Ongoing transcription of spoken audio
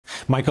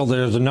Michael,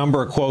 there's a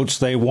number of quotes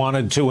they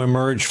wanted to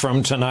emerge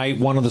from tonight.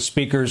 One of the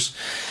speakers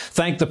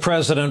thanked the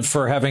president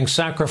for having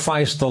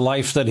sacrificed the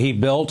life that he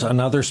built.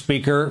 Another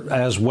speaker,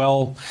 as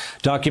well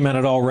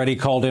documented already,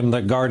 called him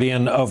the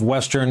guardian of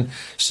Western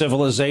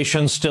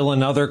civilization. Still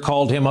another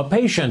called him a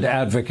patient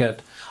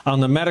advocate on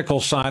the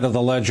medical side of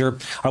the ledger.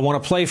 I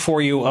want to play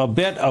for you a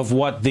bit of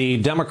what the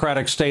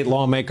Democratic state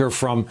lawmaker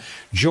from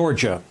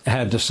Georgia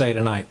had to say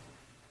tonight.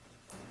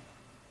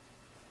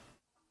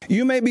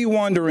 You may be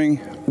wondering,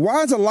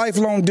 why is a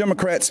lifelong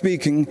Democrat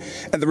speaking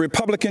at the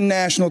Republican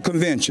National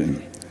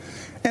Convention?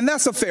 And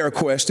that's a fair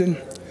question.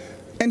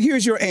 And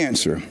here's your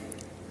answer.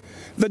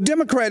 The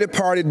Democratic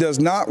Party does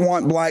not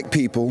want black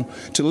people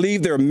to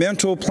leave their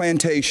mental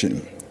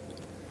plantation.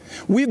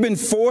 We've been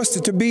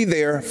forced to be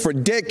there for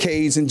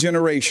decades and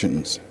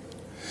generations.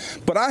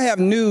 But I have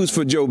news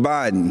for Joe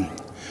Biden.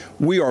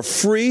 We are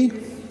free.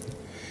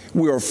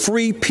 We are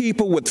free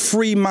people with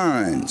free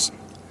minds.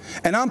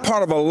 And I'm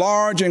part of a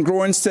large and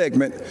growing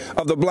segment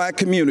of the black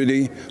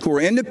community who are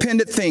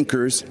independent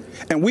thinkers,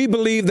 and we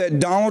believe that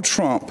Donald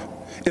Trump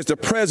is the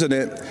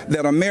president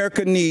that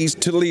America needs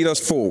to lead us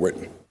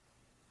forward.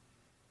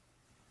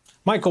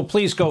 Michael,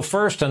 please go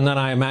first, and then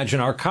I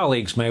imagine our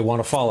colleagues may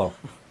want to follow.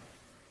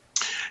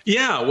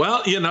 Yeah,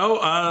 well,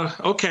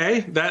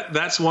 okay,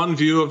 that's one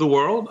view of the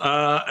world.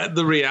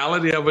 The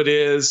reality of it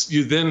is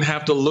you then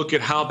have to look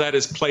at how that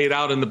is played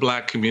out in the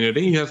black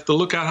community. You have to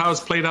look at how it's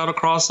played out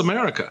across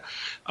America.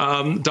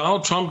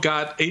 Donald Trump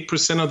got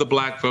 8% of the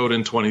black vote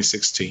in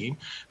 2016.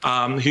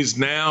 He's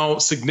now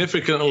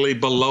significantly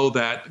below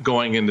that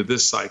going into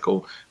this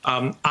cycle.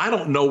 I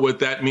don't know what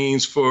that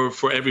means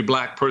for every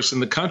black person in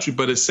the country,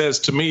 but it says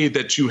to me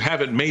that you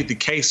haven't made the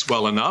case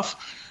well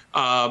enough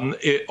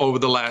over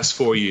the last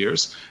 4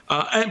 years.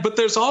 But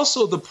there's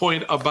also the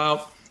point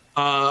about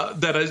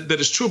that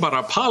is true about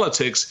our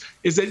politics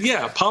is that,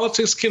 yeah,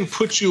 politics can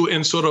put you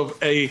in sort of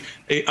a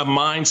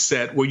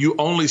mindset where you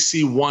only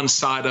see one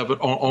side of it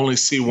or only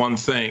see one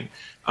thing.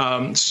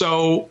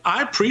 So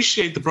I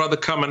appreciate the brother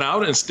coming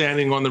out and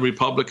standing on the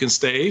Republican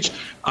stage.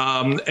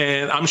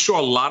 And I'm sure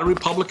a lot of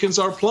Republicans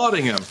are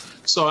applauding him.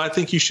 So I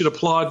think you should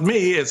applaud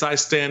me as I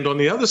stand on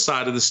the other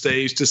side of the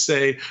stage to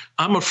say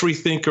I'm a free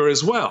thinker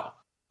as well.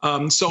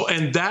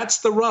 And that's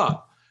the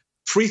rub.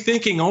 Free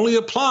thinking only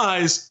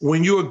applies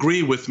when you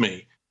agree with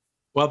me.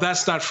 Well,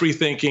 that's not free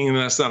thinking, and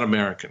that's not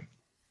American.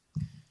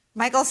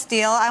 Michael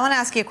Steele, I want to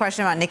ask you a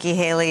question about Nikki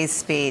Haley's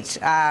speech.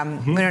 We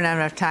don't have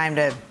enough time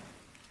to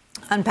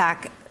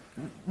unpack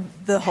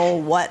the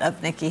whole what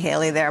of Nikki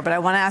Haley there, but I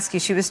want to ask you,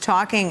 she was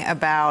talking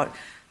about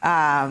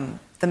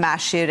the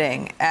mass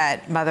shooting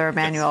at Mother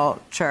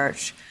Emanuel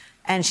Church,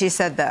 and she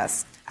said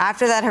this: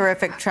 after that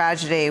horrific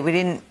tragedy, we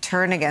didn't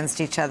turn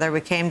against each other.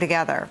 We came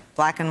together,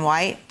 black and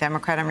white,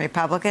 Democrat and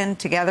Republican.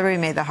 Together, we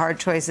made the hard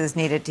choices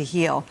needed to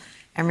heal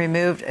and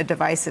removed a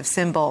divisive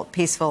symbol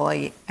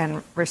peacefully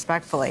and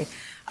respectfully.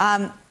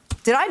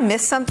 Did I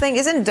miss something?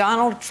 Isn't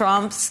Donald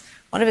Trump's,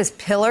 one of his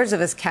pillars of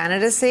his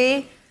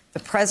candidacy, the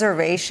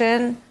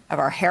preservation of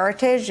our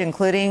heritage,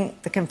 including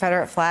the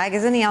Confederate flag?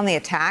 Isn't he on the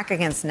attack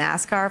against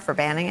NASCAR for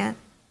banning it?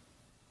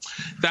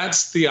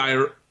 That's the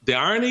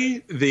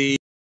irony,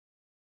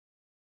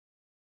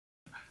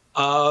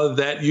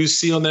 that you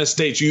see on that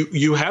stage.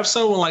 You have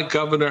someone like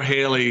Governor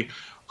Haley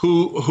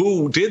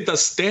who did the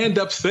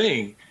stand-up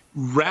thing,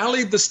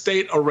 rallied the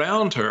state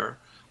around her,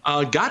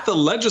 got the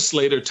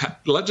legislature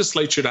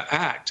to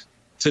act,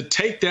 to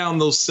take down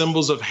those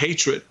symbols of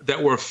hatred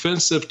that were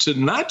offensive to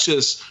not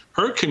just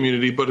her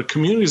community, but the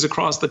communities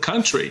across the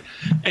country.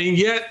 And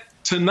yet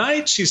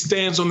tonight she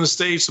stands on the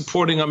stage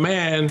supporting a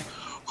man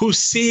who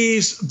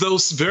sees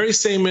those very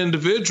same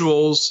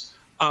individuals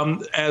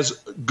as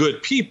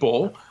good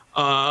people,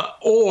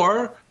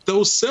 or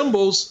those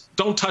symbols,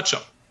 don't touch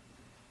them.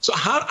 So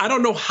I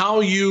don't know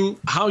how you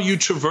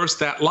traverse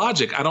that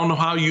logic. I don't know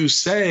how you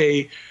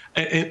say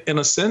in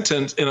a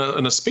sentence, in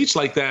a speech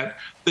like that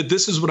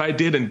this is what I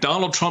did and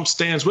Donald Trump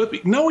stands with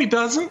me. No, he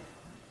doesn't.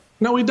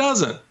 No, he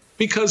doesn't.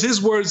 Because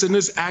his words and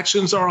his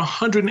actions are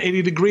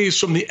 180 degrees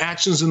from the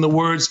actions and the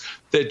words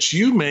that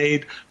you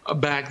made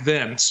back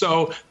then.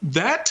 So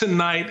that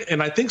tonight,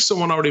 and I think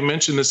someone already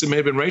mentioned this, it may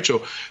have been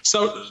Rachel.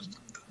 So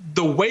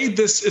the way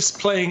this is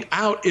playing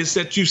out is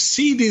that you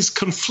see these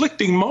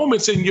conflicting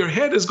moments and your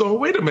head is going,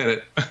 wait a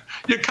minute,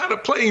 you're kind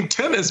of playing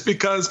tennis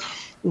because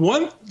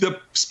the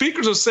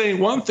speakers are saying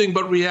one thing,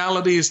 but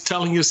reality is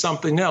telling you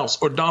something else,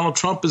 or Donald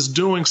Trump is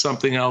doing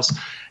something else.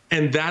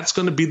 And that's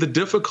going to be the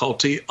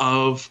difficulty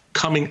of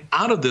coming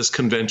out of this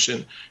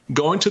convention,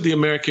 going to the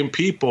American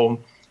people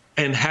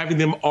and having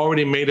them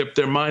already made up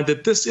their mind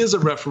that this is a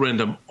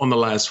referendum on the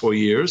last 4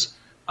 years,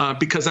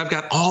 because I've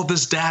got all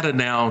this data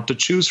now to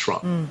choose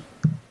from.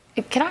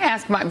 Can I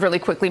ask really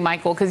quickly,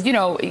 Michael, because,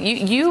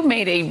 you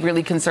made a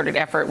really concerted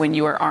effort when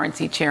you were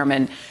RNC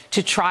chairman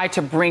to try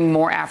to bring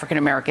more African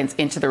Americans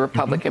into the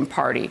Republican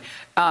Party.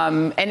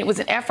 And it was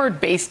an effort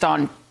based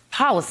on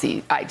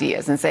policy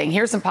ideas and saying,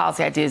 here's some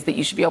policy ideas that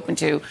you should be open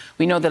to.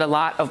 We know that a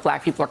lot of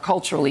black people are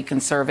culturally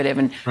conservative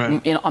and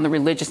on the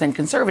religious and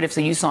conservative. So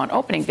you saw an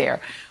opening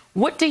there.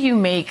 What do you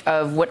make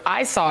of what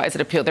I saw as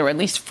an appeal? There were at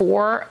least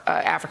 4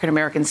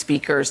 African-American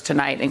speakers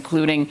tonight,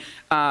 including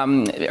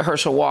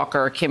Herschel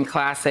Walker, Kim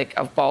Classic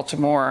of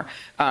Baltimore,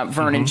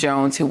 Vernon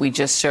Jones, who we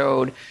just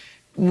showed.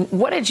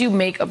 What did you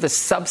make of the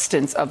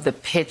substance of the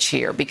pitch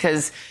here?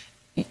 Because,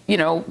 you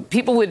know,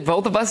 people would,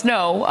 both of us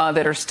know,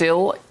 that are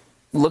still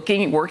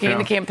working in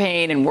the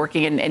campaign and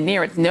working and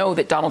near it, know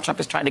that Donald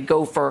Trump is trying to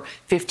go for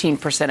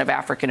 15% of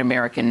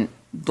African-American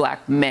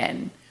black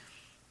men.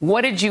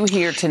 What did you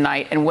hear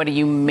tonight, and what do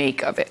you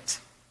make of it?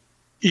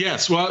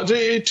 Yes, well,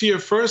 to your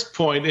first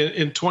point,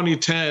 in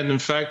 2010, in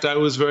fact, I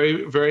was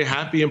very, very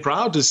happy and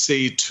proud to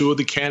see 2 of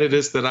the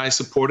candidates that I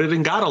supported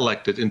and got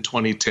elected in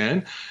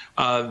 2010,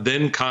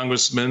 then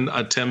Congressman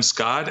Tim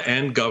Scott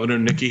and Governor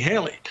Nikki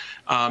Haley.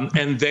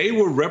 And they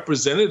were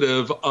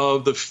representative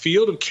of the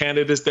field of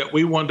candidates that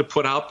we wanted to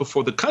put out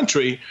before the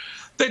country.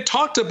 They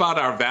talked about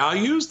our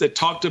values. They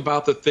talked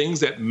about the things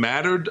that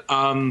mattered,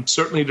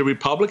 certainly to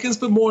Republicans,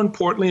 but more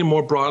importantly and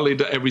more broadly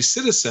to every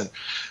citizen.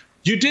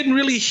 You didn't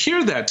really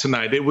hear that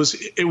tonight. It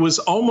was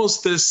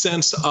almost this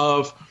sense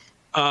of,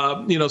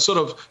 sort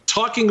of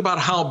talking about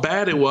how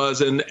bad it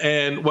was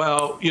and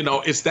well,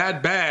 it's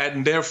that bad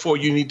and therefore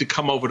you need to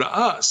come over to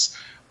us.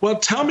 Well,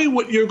 tell me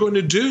what you're going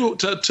to do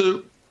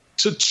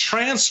to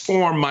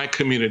transform my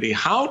community.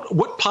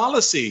 What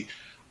policy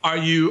are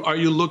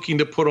you looking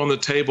to put on the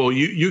table?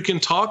 You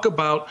can talk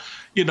about,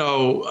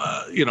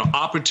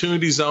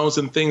 opportunity zones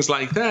and things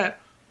like that.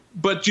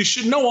 But you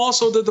should know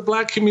also that the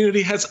black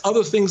community has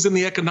other things in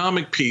the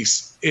economic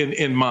piece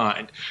in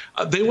mind.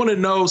 They want to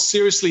know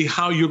seriously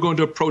how you're going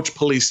to approach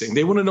policing.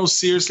 They want to know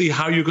seriously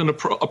how you're going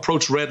to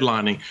approach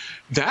redlining.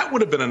 That would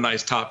have been a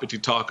nice topic to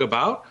talk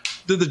about.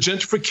 The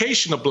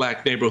gentrification of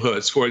black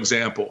neighborhoods, for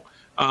example.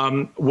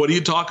 What do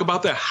you talk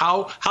about that?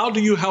 How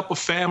do you help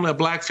a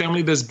black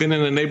family that's been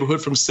in a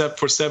neighborhood for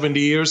 70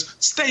 years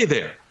stay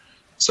there?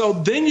 So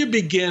then you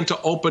begin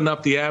to open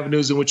up the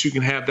avenues in which you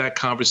can have that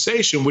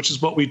conversation, which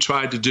is what we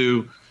tried to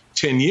do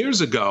 10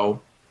 years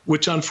ago,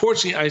 which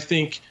unfortunately, I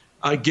think,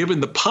 given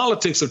the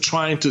politics of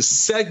trying to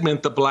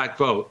segment the black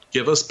vote,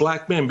 give us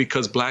black men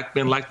because black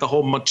men like the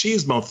whole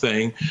machismo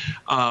thing,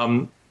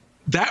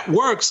 that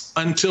works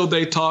until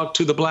they talk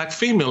to the black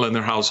female in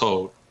their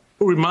household,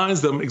 who reminds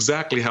them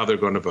exactly how they're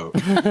going to vote.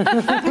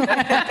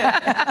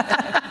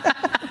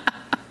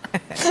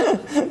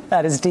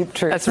 That is deep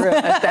truth. That's real.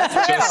 That's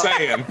real. Just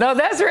saying. No,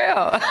 that's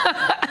real.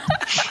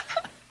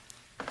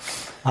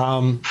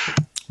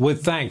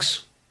 With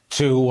thanks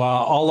to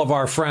all of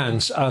our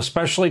friends,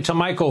 especially to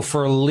Michael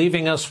for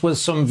leaving us with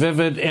some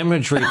vivid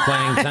imagery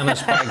playing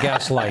Tennis by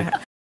Gaslight.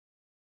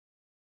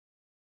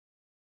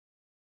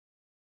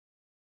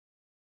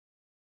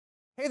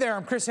 Hey there,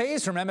 I'm Chris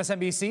Hayes from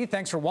MSNBC.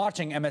 Thanks for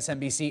watching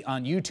MSNBC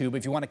on YouTube.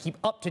 If you want to keep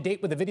up to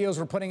date with the videos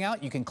we're putting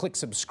out, you can click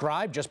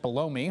subscribe just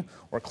below me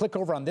or click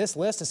over on this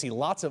list to see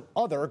lots of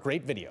other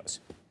great videos.